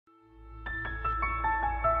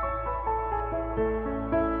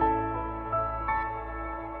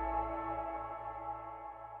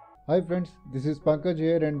Hi friends, this is Pankaj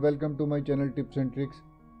here and welcome to my channel Tips and Tricks.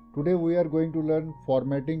 Today we are going to learn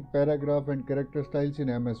formatting paragraph and character styles in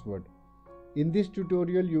MS Word. In this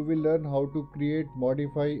tutorial you will learn how to create,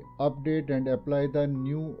 modify, update and apply the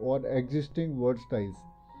new or existing word styles.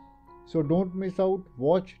 So don't miss out,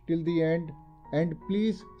 watch till the end and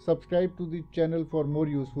please subscribe to the channel for more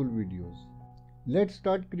useful videos. Let's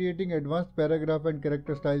start creating advanced paragraph and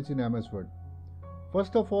character styles in MS Word.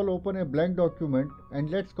 First of all, open a blank document and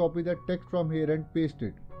let's copy the text from here and paste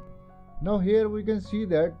it. Now here we can see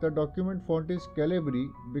that the document font is Calibri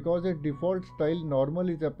because a default style normal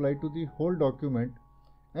is applied to the whole document,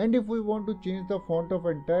 and if we want to change the font of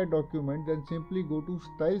entire document then simply go to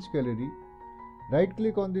Styles Gallery, right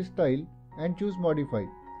click on the style and choose Modify.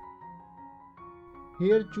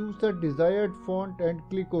 Here choose the desired font and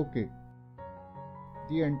click OK.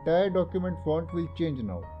 The entire document font will change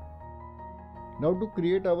now. Now to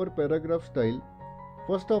create our paragraph style,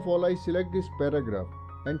 first of all I select this paragraph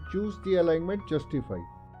and choose the alignment Justify.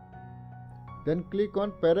 Then click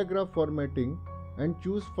on Paragraph Formatting and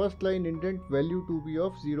choose first line indent value to be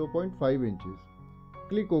of 0.5 inches.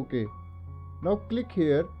 Click OK. Now click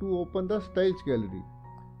here to open the Styles Gallery.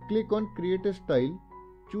 Click on Create a Style,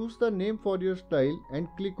 choose the name for your style and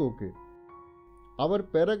click OK. Our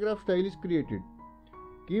paragraph style is created.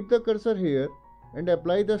 Keep the cursor here and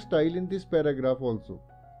apply the style in this paragraph also.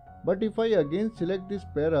 But if I again select this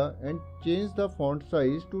para and change the font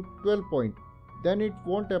size to 12 point, then it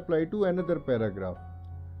won't apply to another paragraph.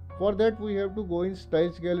 For that we have to go in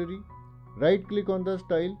Styles Gallery, right click on the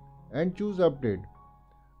style and choose Update.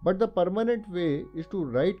 But the permanent way is to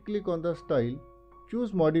right click on the style,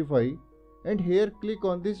 choose Modify and here click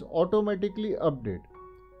on this Automatically Update.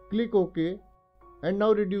 Click OK and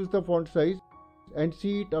now reduce the font size and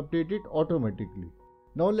see it updated automatically.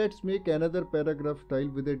 Now let's make another paragraph style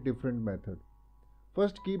with a different method.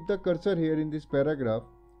 First keep the cursor here in this paragraph,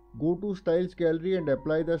 go to Styles Gallery and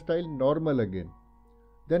apply the style normal again.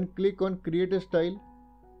 Then click on Create a Style,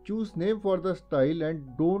 choose name for the style and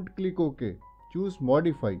don't click OK, choose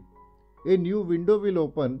Modify. A new window will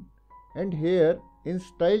open and here in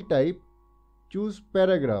Style Type choose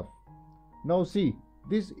Paragraph. Now see,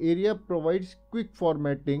 this area provides quick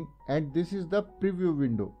formatting and this is the preview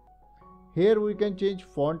window. Here we can change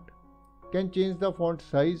font, can change the font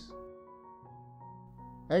size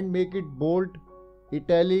and make it bold,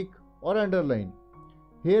 italic or underline.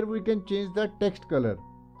 Here we can change the text color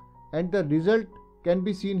and the result can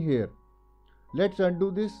be seen here. Let's undo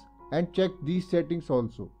this and check these settings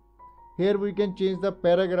also. Here we can change the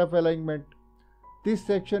paragraph alignment. This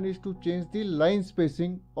section is to change the line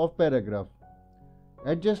spacing of paragraph.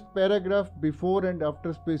 Adjust paragraph before and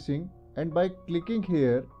after spacing and by clicking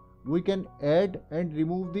here we can add and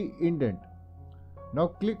remove the indent. Now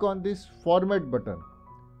click on this Format button.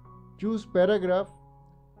 Choose Paragraph.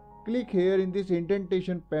 Click here in this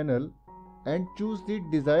indentation panel and choose the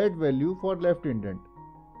desired value for left indent.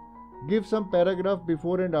 Give some paragraph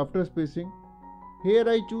before and after spacing. Here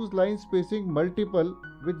I choose line spacing multiple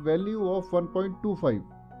with value of 1.25.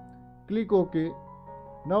 Click OK.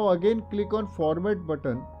 Now again click on Format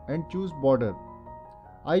button and choose Border.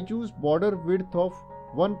 I choose border width of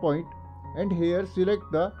 1 point and here select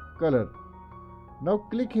the color. Now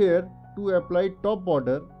click here to apply top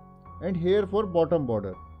border and here for bottom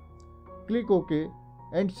border. Click OK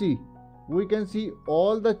and see, we can see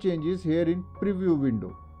all the changes here in preview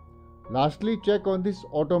window. Lastly check on this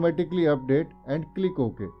Automatically Update and click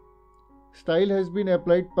OK. Style has been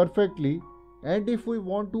applied perfectly. And if we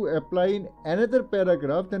want to apply in another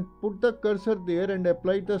paragraph then put the cursor there and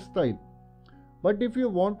apply the style. But if you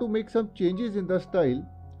want to make some changes in the style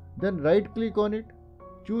then right click on it,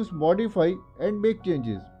 choose Modify and make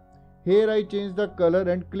changes. Here I change the color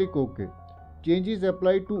and click OK. Changes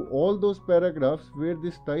apply to all those paragraphs where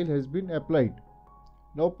this style has been applied.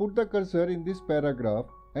 Now put the cursor in this paragraph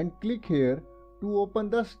and click here to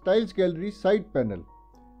open the Styles Gallery side panel.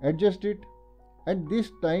 Adjust it. And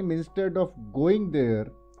this time instead of going there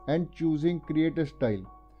and choosing Create a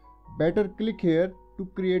Style, better click here to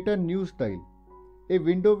create a new style. A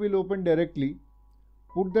window will open directly.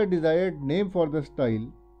 Put the desired name for the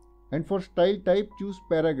style and for style type choose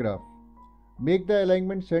Paragraph. Make the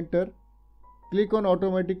alignment center. Click on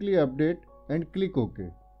Automatically Update and click OK.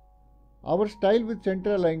 Our style with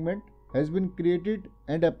center alignment has been created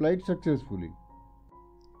and applied successfully.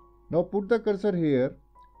 Now put the cursor here.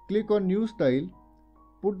 Click on New Style,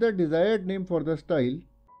 put the desired name for the style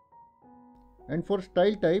and for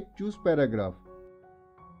style type choose Paragraph.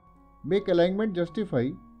 Make alignment Justify,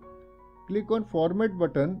 click on Format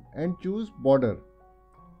button and choose Border.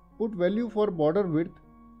 Put value for border width.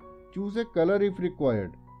 Choose a color if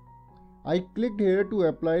required. I clicked here to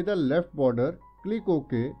apply the left border. Click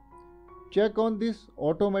OK. Check on this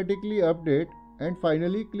automatically update and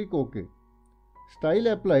finally click OK. Style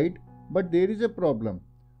applied, but there is a problem.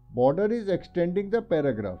 Border is extending the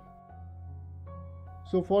paragraph.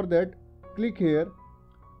 So for that, click here,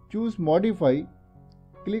 choose Modify,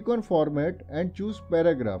 click on Format and choose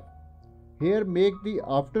Paragraph. Here make the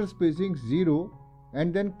after spacing 0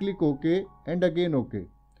 and then click OK and again OK.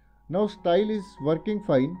 Now style is working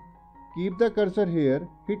fine. Keep the cursor here,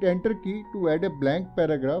 hit enter key to add a blank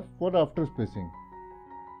paragraph for after spacing.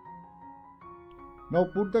 Now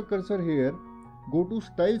put the cursor here, go to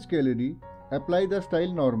Styles Gallery, apply the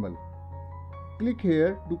style normal. Click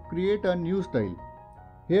here to create a new style.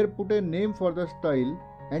 Here put a name for the style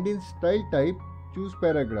and in style type choose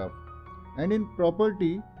paragraph. And in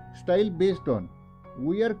property style based on,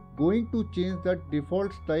 we are going to change the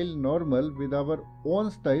default style normal with our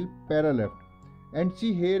own style para left. And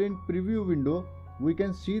see here in preview window, we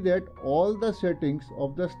can see that all the settings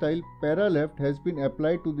of the style para left has been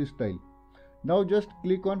applied to this style. Now just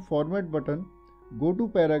click on Format button, go to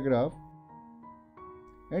Paragraph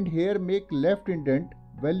and here make left indent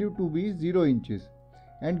value to be 0 inches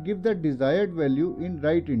and give the desired value in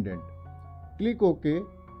right indent. Click OK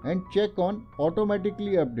and check on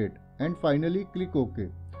Automatically Update and finally click OK.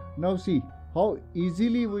 Now see how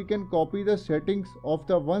easily we can copy the settings of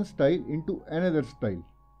the one style into another style.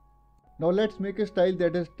 Now let's make a style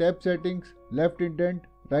that has tab settings, left indent,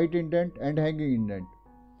 right indent and hanging indent.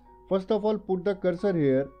 First of all, put the cursor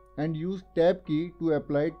here and use tab key to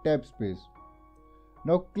apply tab space.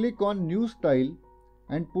 Now click on New Style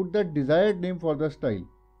and put the desired name for the style.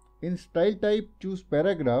 In style type choose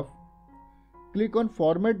Paragraph. Click on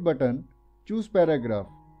Format button, choose Paragraph.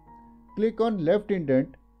 Click on left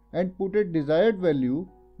indent and put a desired value,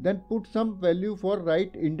 then put some value for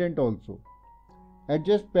right indent also.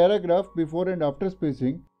 Adjust paragraph before and after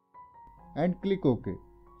spacing and click OK.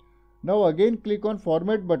 Now again click on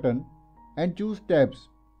Format button and choose tabs.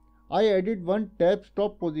 I added one tab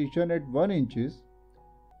stop position at 1 inches.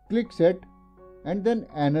 Click Set and then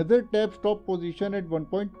another tab stop position at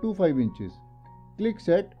 1.25 inches. Click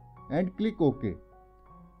Set and click OK.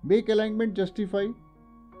 Make alignment justify.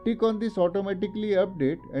 Tick on this automatically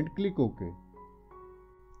update and click OK.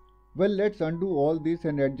 Well, let's undo all this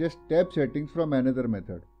and adjust tab settings from another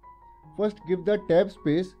method. First give the tab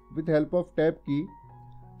space with help of tab key,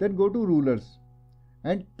 then go to rulers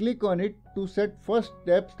and click on it to set first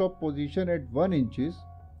tab stop position at 1 inches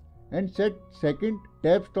and set second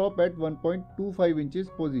tab stop at 1.25 inches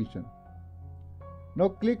position. Now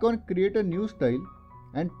click on Create a New Style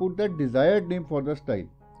and put the desired name for the style.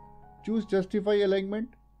 Choose Justify Alignment.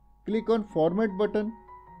 Click on Format button,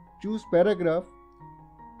 choose Paragraph,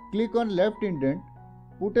 click on left indent,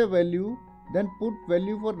 put a value, then put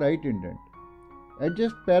value for right indent.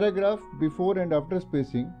 Adjust paragraph before and after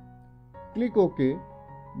spacing, click OK.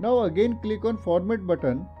 Now again click on Format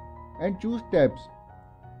button and choose Tabs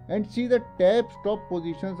and see the tab stop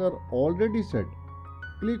positions are already set.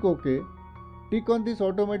 Click OK, tick on this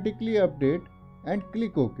automatically update and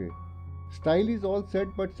click OK. Style is all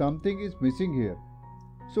set but something is missing here.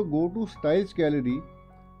 So go to Styles Gallery,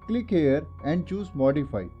 click here and choose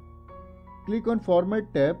Modify. Click on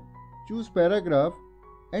Format tab, choose Paragraph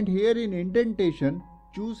and here in Indentation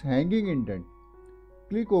choose Hanging Indent.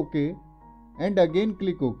 Click OK and again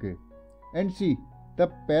click OK. And see the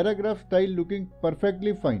paragraph style looking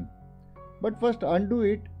perfectly fine. But first undo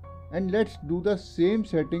it and let's do the same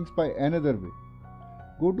settings by another way.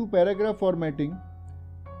 Go to Paragraph Formatting,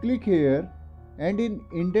 click here and in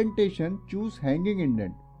Indentation choose Hanging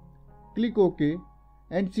Indent. Click OK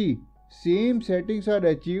and see same settings are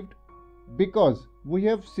achieved because we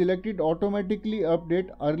have selected automatically update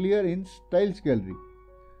earlier in Styles Gallery.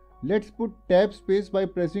 Let's put tab space by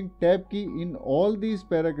pressing tab key in all these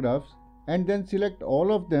paragraphs and then select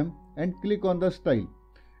all of them and click on the style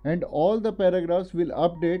and all the paragraphs will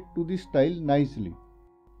update to the style nicely.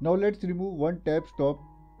 Now let's remove one tab stop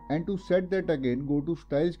and to set that again go to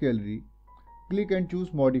Styles Gallery, click and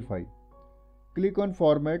choose Modify. Click on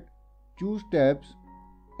Format, choose Tabs,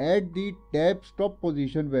 add the tab stop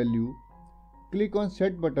position value, click on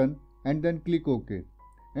Set button and then click OK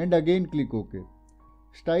and again click OK.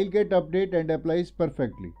 Style get update and applies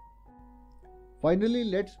perfectly. Finally,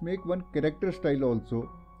 let's make one character style also.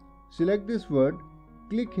 Select this word,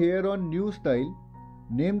 click here on New Style,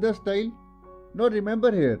 name the style. Now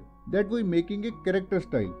remember here that we are making a character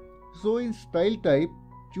style. So in style type,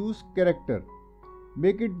 choose character.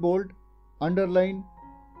 Make it bold, underline,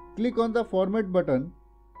 Click on the Format button,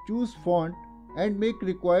 choose Font and make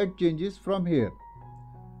required changes from here.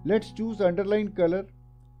 Let's choose underline color,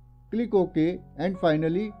 click OK and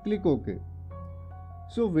finally click OK.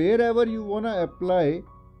 So wherever you wanna apply,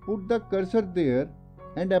 put the cursor there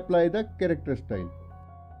and apply the character style.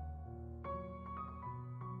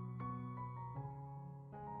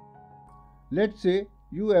 Let's say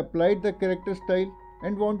you applied the character style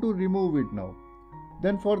and want to remove it now.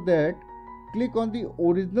 Then for that, click on the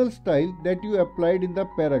original style that you applied in the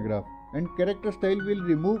paragraph and character style will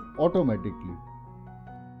remove automatically.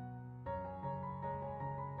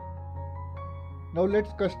 Now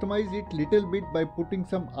let's customize it little bit by putting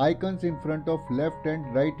some icons in front of left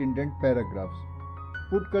and right indent paragraphs.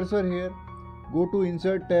 Put cursor here, go to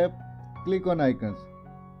Insert tab, click on Icons.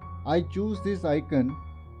 I choose this icon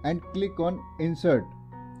and click on Insert.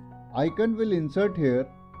 Icon will insert here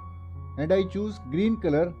and I choose green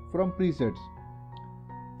color from presets.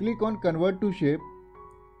 Click on Convert to Shape,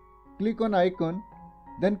 click on Icon,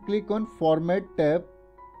 then click on Format tab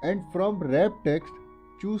and from Wrap Text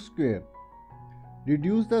choose Square.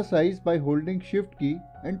 Reduce the size by holding Shift key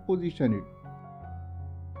and position it.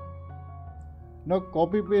 Now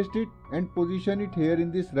copy paste it and position it here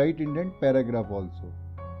in this right indent paragraph also.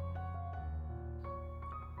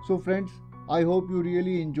 So friends, I hope you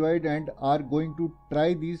really enjoyed and are going to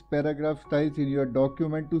try these paragraph styles in your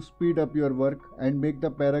document to speed up your work and make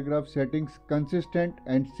the paragraph settings consistent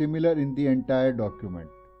and similar in the entire document.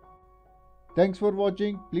 Thanks for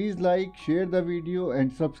watching. Please like, share the video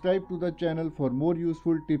and subscribe to the channel for more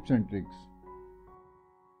useful tips and tricks.